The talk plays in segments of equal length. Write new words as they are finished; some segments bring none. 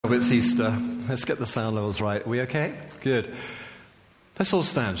hope it's Easter. Let's get the sound levels right. Are we okay? Good. Let's all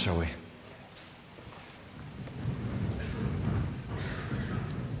stand, shall we?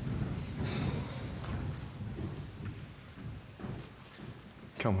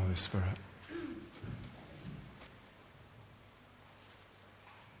 Come, Holy Spirit.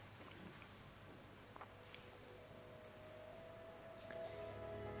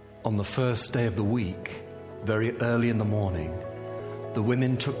 On the first day of the week, very early in the morning, the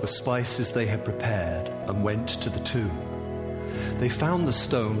women took the spices they had prepared and went to the tomb. They found the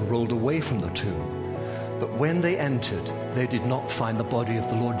stone rolled away from the tomb, but when they entered, they did not find the body of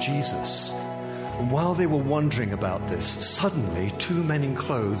the Lord Jesus. And while they were wondering about this, suddenly 2 men in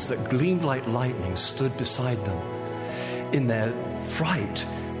clothes that gleamed like lightning stood beside them. In their fright,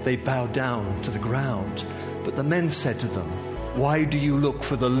 they bowed down to the ground, but the men said to them, "Why do you look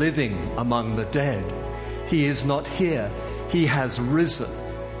for the living among the dead? He is not here. He has risen."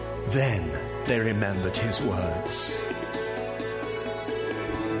 Then they remembered his words.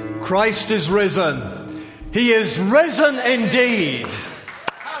 Christ is risen. He is risen indeed.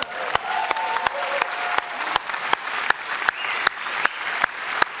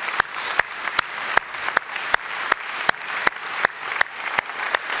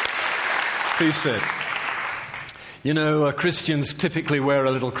 Please sit. You know, Christians typically wear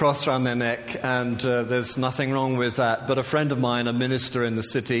a little cross around their neck, and there's nothing wrong with that. But a friend of mine, a minister in the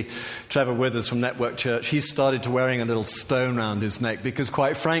city, Trevor Withers from Network Church, he started to wearing a little stone around his neck because,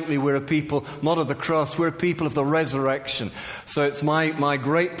 quite frankly, we're a people not of the cross, we're a people of the resurrection. So it's my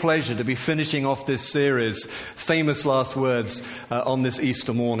great pleasure to be finishing off this series, Famous Last Words, on this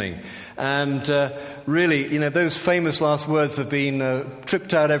Easter morning. And really, you know, those famous last words have been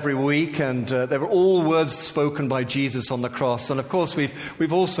tripped out every week, and they were all words spoken by Jesus on the cross. And of course,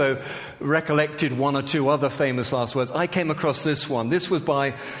 we've also recollected one or two other famous last words. I came across this one. This was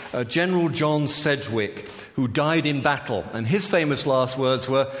by General John Sedgwick, who died in battle. And his famous last words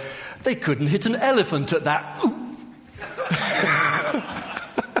were, "They couldn't hit an elephant at that."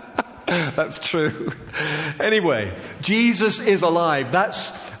 That's true. Anyway, Jesus is alive.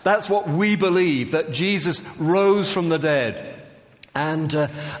 That's what we believe, that Jesus rose from the dead. And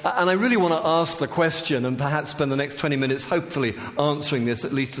I really want to ask the question, and perhaps spend the next 20 minutes hopefully answering this,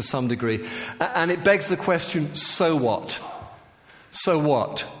 at least to some degree. And it begs the question, so what? So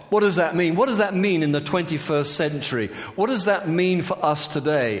what? What does that mean? What does that mean in the 21st century? What does that mean for us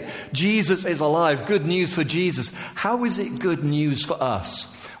today? Jesus is alive. Good news for Jesus. How is it good news for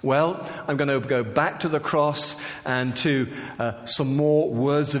us? Well, I'm going to go back to the cross and to some more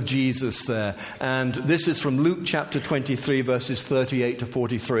words of Jesus there. And this is from Luke chapter 23, verses 38 to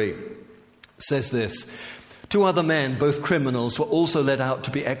 43. It says this: "2 other men, both criminals, were also led out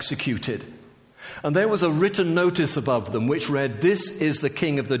to be executed. And there was a written notice above them which read, 'This is the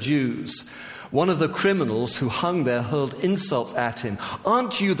King of the Jews.' One of the criminals who hung there hurled insults at him.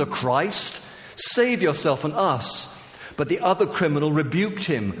 'Aren't you the Christ? Save yourself and us.' But the other criminal rebuked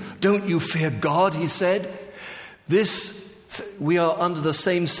him. 'Don't you fear God?' he said. 'We are under the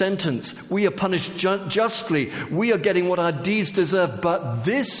same sentence. We are punished justly. We are getting what our deeds deserve. But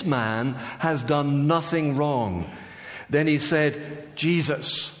this man has done nothing wrong.' Then he said,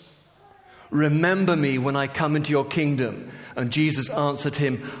 'Jesus, remember me when I come into your kingdom.' And Jesus answered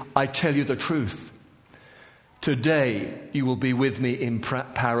him, 'I tell you the truth. Today you will be with me in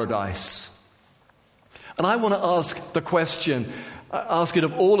paradise.'" And I want to ask the question, ask it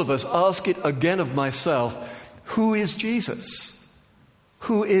of all of us, ask it again of myself, who is Jesus?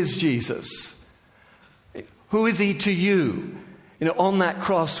 Who is Jesus? Who is he to you? You know, on that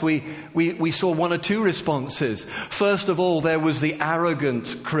cross we saw one or two responses. First of all, there was the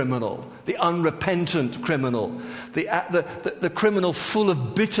arrogant criminal, the unrepentant criminal, the criminal full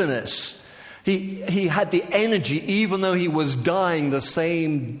of bitterness. He had the energy, even though he was dying the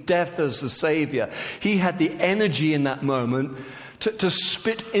same death as the Savior. He had the energy in that moment to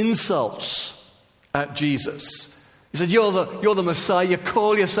spit insults at Jesus. He said, you're the Messiah. You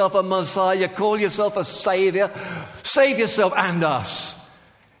call yourself a Messiah. You call yourself a Savior. Save yourself and us.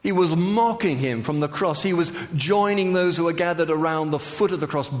 He was mocking him from the cross. He was joining those who were gathered around the foot of the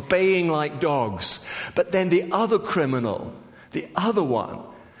cross, baying like dogs. But then the other criminal, the other one,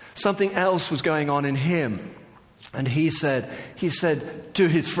 something else was going on in him. And he said to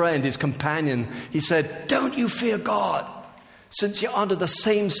his friend, his companion, he said, "Don't you fear God? Since you're under the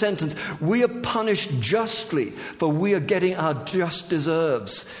same sentence, we are punished justly, for we are getting our just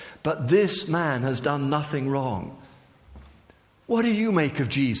deserves. But this man has done nothing wrong." What do you make of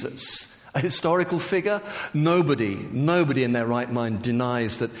Jesus? A historical figure? Nobody in their right mind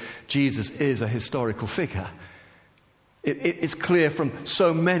denies that Jesus is a historical figure. It's clear from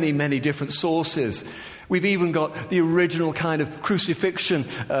so many, many different sources. We've even got the original kind of crucifixion,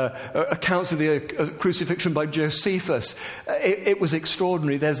 accounts of the crucifixion by Josephus. It was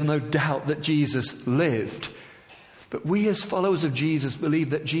extraordinary. There's no doubt that Jesus lived. But we as followers of Jesus believe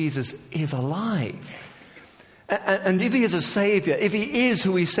that Jesus is alive. And if he is a Savior, if he is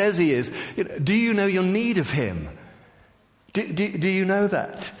who he says he is, do you know your need of him? Do you know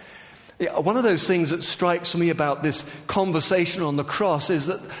that? One of those things that strikes me about this conversation on the cross is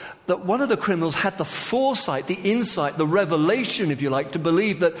that one of the criminals had the foresight, the insight, the revelation, if you like, to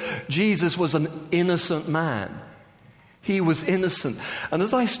believe that Jesus was an innocent man. He was innocent. And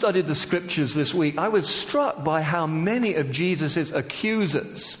as I studied the scriptures this week, I was struck by how many of Jesus'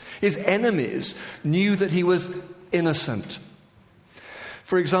 accusers, his enemies, knew that he was innocent.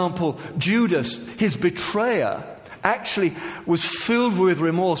 For example, Judas, his betrayer, actually was filled with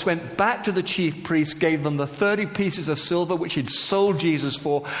remorse, went back to the chief priests, gave them the 30 pieces of silver which he'd sold Jesus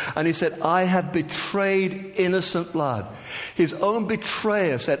for, and he said, I have betrayed innocent blood. His own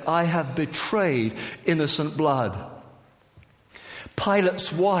betrayer said, I have betrayed innocent blood.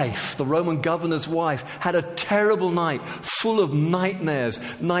 Pilate's wife, the Roman governor's wife, had a terrible night, full of nightmares,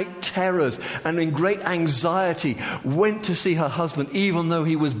 night terrors, and in great anxiety went to see her husband, even though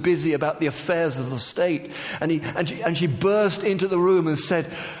he was busy about the affairs of the state. And she burst into the room and said,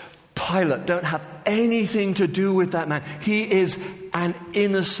 Pilate, don't have anything to do with that man. He is an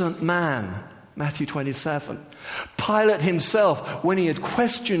innocent man. Matthew 27. Pilate himself, when he had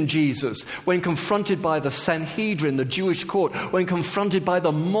questioned Jesus, when confronted by the Sanhedrin, the Jewish court, when confronted by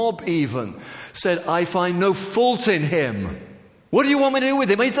the mob even, said, I find no fault in him. What do you want me to do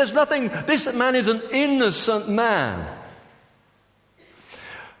with him? There's nothing. This man is an innocent man.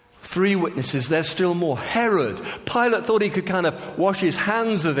 3 witnesses, there's still more. Herod. Pilate thought he could kind of wash his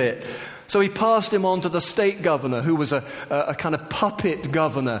hands of it. So he passed him on to the state governor, who was a kind of puppet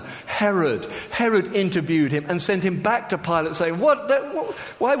governor, Herod. Herod interviewed him and sent him back to Pilate saying,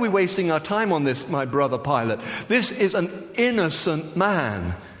 why are we wasting our time on this, my brother Pilate? This is an innocent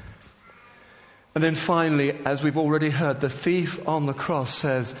man. And then finally, as we've already heard, the thief on the cross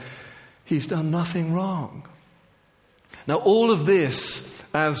says, he's done nothing wrong. Now all of this,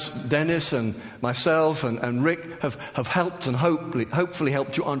 as Dennis and myself and Rick have helped and hopefully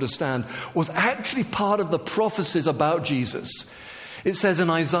helped you understand, was actually part of the prophecies about Jesus. It says in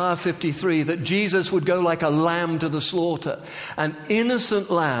Isaiah 53 that Jesus would go like a lamb to the slaughter, an innocent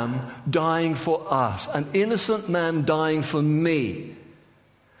lamb dying for us, an innocent man dying for me.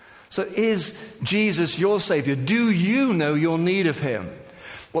 So is Jesus your Savior? Do you know your need of him?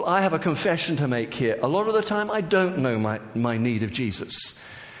 Well, I have a confession to make here. A lot of the time I don't know my need of Jesus.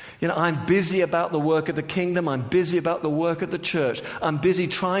 I'm busy about the work of the kingdom. I'm busy about the work of the church. I'm busy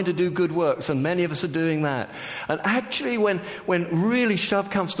trying to do good works, and many of us are doing that. And actually, when really shove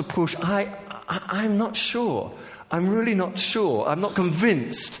comes to push, I'm not sure. I'm really not sure. I'm not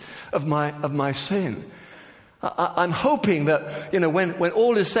convinced of my sin. I'm hoping that, when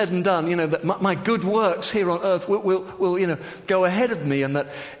all is said and done, that my good works here on earth will go ahead of me, and that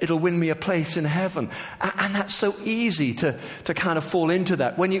it'll win me a place in heaven. And that's so easy to kind of fall into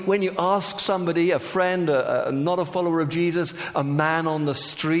that. When you ask somebody, a friend, not a follower of Jesus, a man on the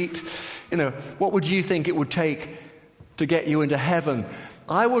street, what would you think it would take to get you into heaven?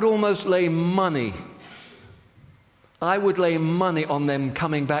 I would almost lay money. I would lay money on them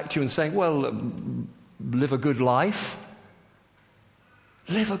coming back to you and saying, well, live a good life.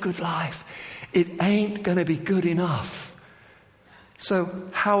 Live a good life. It ain't going to be good enough. So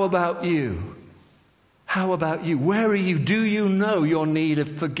how about you? How about you? Where are you? Do you know your need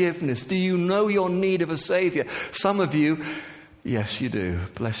of forgiveness? Do you know your need of a Savior? Some of you, yes, you do.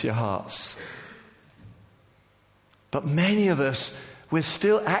 Bless your hearts. But many of us, we're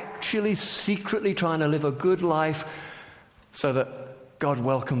still actually secretly trying to live a good life so that God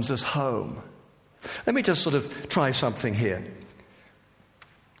welcomes us home. Let me just sort of try something here.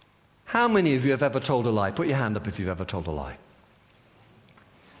 How many of you have ever told a lie? Put your hand up if you've ever told a lie.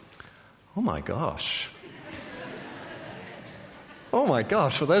 Oh my gosh. Oh my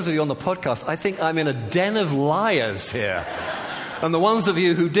gosh. For those of you on the podcast, I think I'm in a den of liars here. And the ones of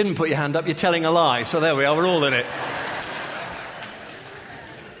you who didn't put your hand up, you're telling a lie. So there we are, we're all in it.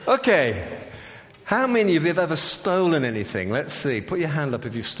 Okay. How many of you have ever stolen anything? Let's see. Put your hand up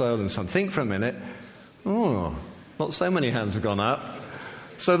if you've stolen something. Think for a minute. Oh, not so many hands have gone up.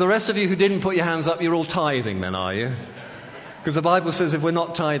 So the rest of you who didn't put your hands up, you're all tithing then, are you? Because the Bible says if we're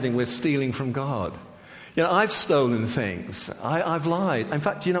not tithing, we're stealing from God. I've stolen things. I've lied. In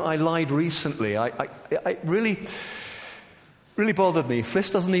fact, I lied recently. I really really bothered me.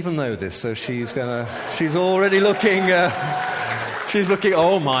 Fliss doesn't even know this, so she's already looking, she's looking,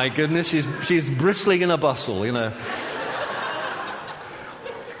 oh my goodness, she's bristling in a bustle, you know.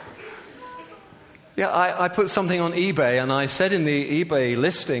 Yeah, I put something on eBay, and I said in the eBay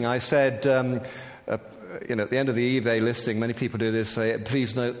listing, I said, at the end of the eBay listing, many people do this, say,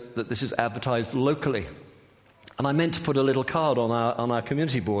 please note that this is advertised locally. And I meant to put a little card on our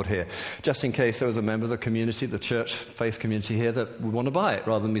community board here, just in case there was a member of the community, the church faith community here, that would want to buy it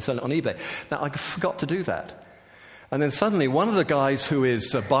rather than me selling it on eBay. Now, I forgot to do that. And then suddenly, one of the guys who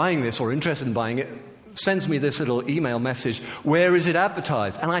is buying this or interested in buying it sends me this little email message, where is it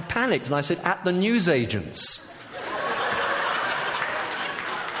advertised? And I panicked and I said, at the newsagents.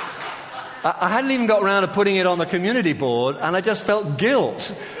 I hadn't even got around to putting it on the community board, and I just felt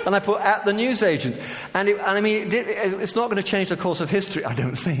guilt. And I put at the newsagents. It's not going to change the course of history, I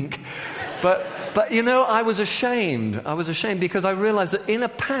don't think. But I was ashamed. I was ashamed because I realized that in a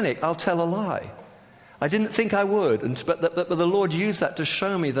panic, I'll tell a lie. I didn't think I would, but the Lord used that to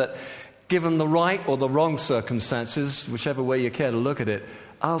show me that given the right or the wrong circumstances, whichever way you care to look at it,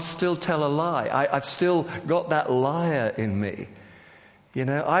 I'll still tell a lie. I've still got that liar in me.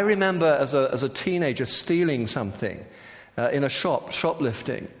 I remember as a teenager stealing something in a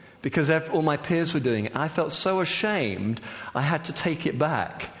shoplifting, because all my peers were doing it. I felt so ashamed, I had to take it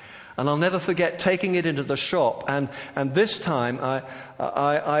back. And I'll never forget taking it into the shop, and this time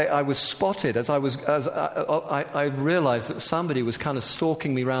I was spotted as I realized that somebody was kind of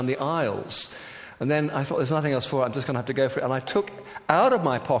stalking me around the aisles. And then I thought, there's nothing else for it, I'm just going to have to go for it. And I took out of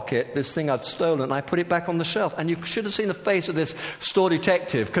my pocket this thing I'd stolen, and I put it back on the shelf. And you should have seen the face of this store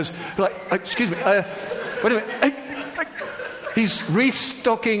detective, because, excuse me, wait a minute, he's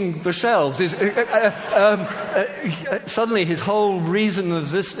restocking the shelves. Suddenly his whole reason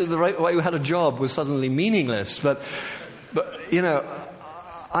of this, the way we had a job, was suddenly meaningless. But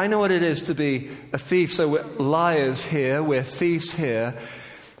I know what it is to be a thief. So we're liars here, we're thieves here.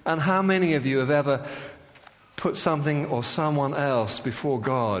 And how many of you have ever put something or someone else before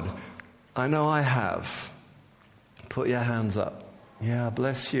God? I know I have. Put your hands up. Yeah,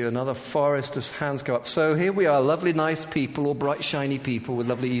 bless you. Another forester's hands go up. So here we are, lovely, nice people, all bright, shiny people with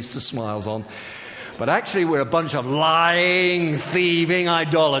lovely Easter smiles on. But actually we're a bunch of lying, thieving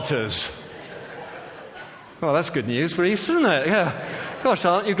idolaters. Well, that's good news for Easter, isn't it? Yeah. Gosh,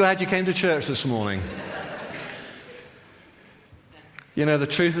 aren't you glad you came to church this morning? The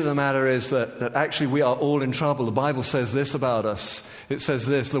truth of the matter is that actually we are all in trouble. The Bible says this about us. It says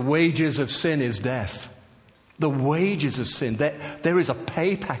this, the wages of sin is death. The wages of sin. There is a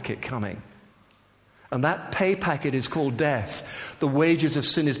pay packet coming. And that pay packet is called death. The wages of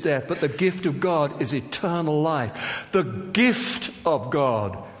sin is death. But the gift of God is eternal life. The gift of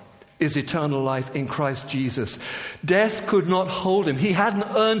God is eternal life in Christ Jesus. Death could not hold him. He hadn't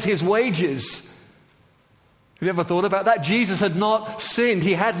earned his wages. Have you ever thought about that? Jesus had not sinned.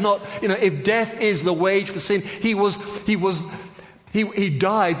 He had not, if death is the wage for sin, he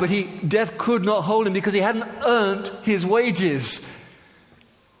died, but death could not hold him because he hadn't earned his wages.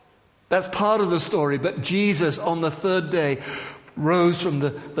 That's part of the story. But Jesus, on the third day, rose from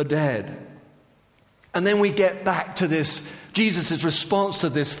the dead. And then we get back to this, Jesus' response to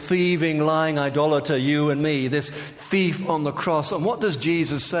this thieving, lying idolater, you and me, this thief on the cross. And what does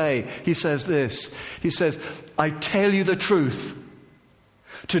Jesus say? He says this. He says, I tell you the truth.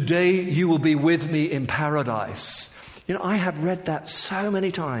 Today you will be with me in paradise. I have read that so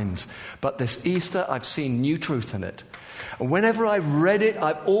many times, but this Easter I've seen new truth in it. And whenever I've read it,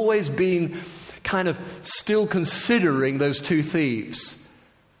 I've always been kind of still considering those two thieves.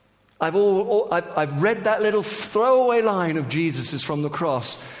 I've read that little throwaway line of Jesus's from the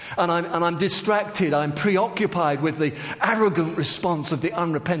cross, and I'm distracted. I'm preoccupied with the arrogant response of the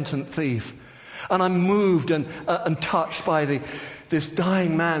unrepentant thief, and I'm moved and touched by this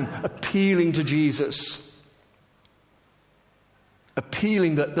dying man appealing to Jesus,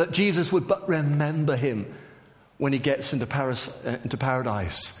 appealing that Jesus would but remember him when he gets into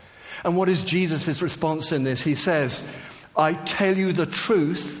paradise. And what is Jesus' response in this? He says, I tell you the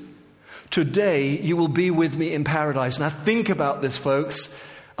truth. Today you will be with me in paradise. Now think about this, folks.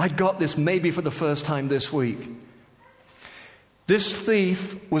 I got this maybe for the first time this week. This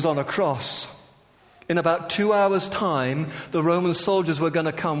thief was on a cross. In about 2 hours' time, the Roman soldiers were going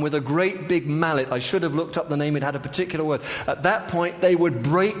to come with a great big mallet. I should have looked up the name. It had a particular word. At that point, they would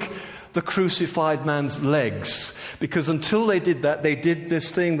break the crucified man's legs. Because until they did that, they did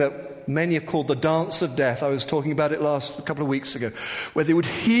this thing that many have called the dance of death. I was talking about it a couple of weeks ago, where they would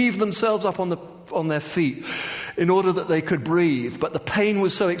heave themselves up on their feet in order that they could breathe. But the pain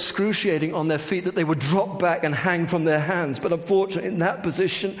was so excruciating on their feet that they would drop back and hang from their hands. But unfortunately, in that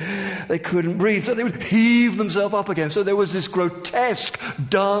position, they couldn't breathe. So they would heave themselves up again. So there was this grotesque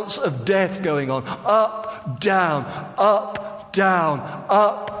dance of death going on. Up, down, up, down,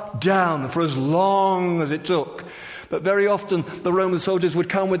 up, down, for as long as it took. But very often the Roman soldiers would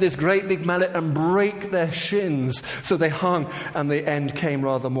come with this great big mallet and break their shins. So they hung and the end came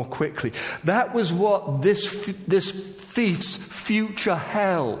rather more quickly. That was what this thief's future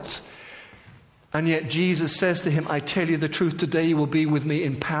held. And yet Jesus says to him, I tell you the truth, today you will be with me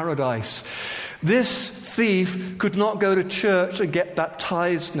in paradise. This thief could not go to church and get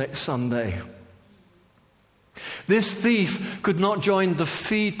baptized next Sunday. This thief could not join the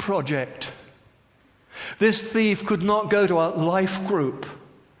Feed Project. This thief could not go to a life group.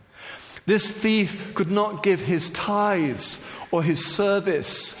 This thief could not give his tithes or his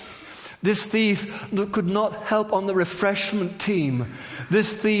service. This thief could not help on the refreshment team.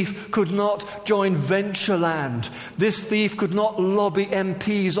 This thief could not join Ventureland. This thief could not lobby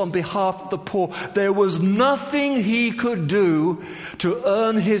MPs on behalf of the poor. There was nothing he could do to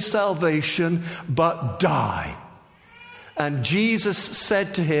earn his salvation but die. And Jesus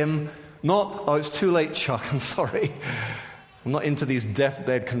said to him, oh, it's too late, Chuck, I'm sorry. I'm not into these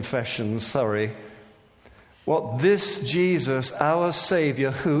deathbed confessions, sorry. What this Jesus, our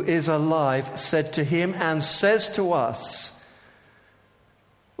Savior, who is alive, said to him and says to us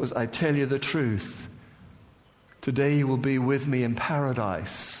was, I tell you the truth, today you will be with me in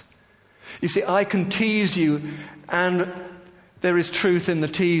paradise. You see, I can tease you, and there is truth in the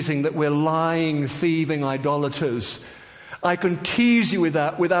teasing that we're lying, thieving idolaters. I can tease you with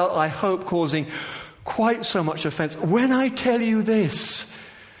that without, I hope, causing quite so much offense. When I tell you this,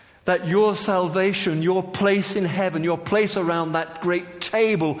 that your salvation, your place in heaven, your place around that great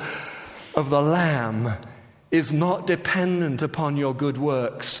table of the Lamb is not dependent upon your good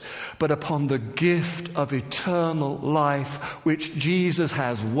works, but upon the gift of eternal life which Jesus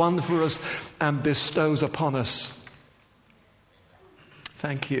has won for us and bestows upon us.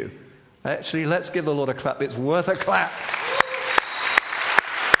 Thank you. Actually, let's give the Lord a clap. It's worth a clap.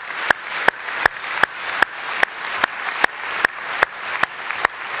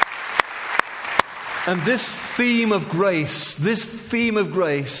 And this theme of grace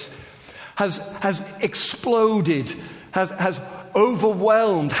has exploded, has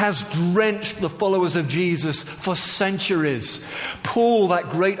overwhelmed, has drenched the followers of Jesus for centuries. Paul,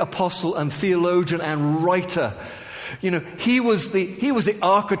 that great apostle and theologian and writer, he was the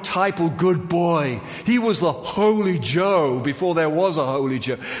archetypal good boy. He was the holy Joe before there was a holy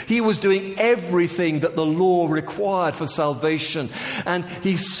Joe. He was doing everything that the law required for salvation. And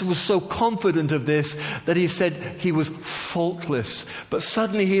he was so confident of this that he said he was faultless. But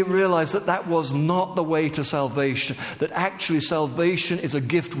suddenly he realized that that was not the way to salvation. That actually salvation is a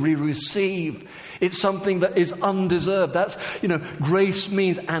gift we receive. It's something that is undeserved. That's, grace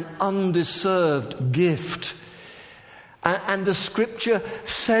means an undeserved gift. And the scripture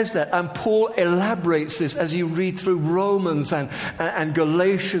says that, and Paul elaborates this as you read through Romans and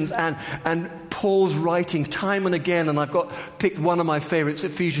Galatians and Paul's writing time and again. And I've picked one of my favorites,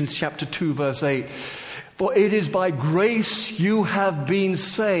 Ephesians chapter 2, verse 8. For it is by grace you have been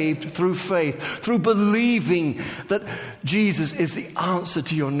saved through faith, through believing that Jesus is the answer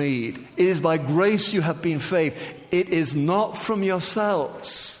to your need. It is by grace you have been saved. It is not from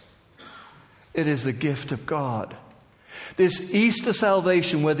yourselves. It is the gift of God. This Easter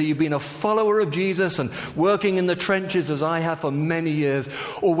salvation, whether you've been a follower of Jesus and working in the trenches as I have for many years,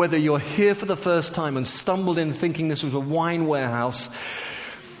 or whether you're here for the first time and stumbled in thinking this was a wine warehouse,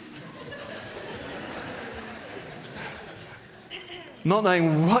 not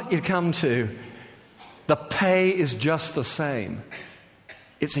knowing what you'd come to, the pay is just the same.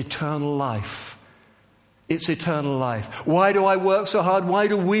 It's eternal life. It's eternal life. Why do I work so hard? Why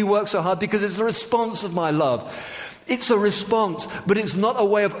do we work so hard? Because it's a response of my love. It's a response, but it's not a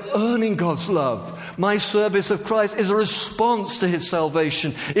way of earning God's love. My service of Christ is a response to his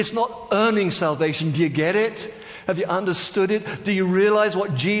salvation. It's not earning salvation. Do you get it? Have you understood it? Do you realize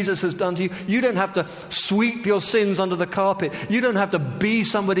what Jesus has done to you? You don't have to sweep your sins under the carpet. You don't have to be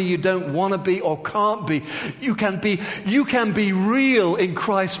somebody you don't want to be or can't be. You can be real in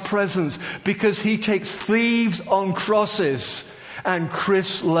Christ's presence because he takes thieves on crosses and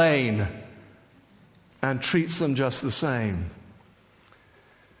Chris Lane and treats them just the same.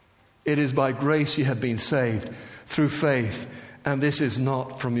 It is by grace you have been saved through faith, and this is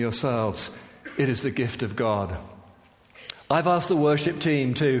not from yourselves. It is the gift of God. I've asked the worship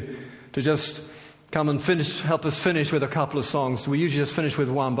team to to just come and help us finish with a couple of songs. We usually just finish with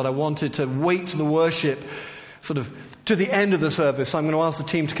one, but I wanted to wait to the worship sort of to the end of the service. I'm going to ask the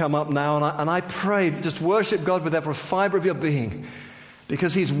team to come up now, and I pray, just worship God with every fiber of your being,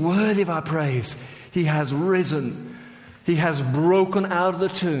 because He's worthy of our praise. He has risen. He has broken out of the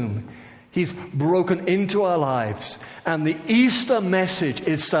tomb. He's broken into our lives. And the Easter message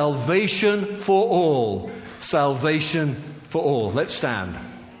is salvation for all. Salvation for all. Let's stand.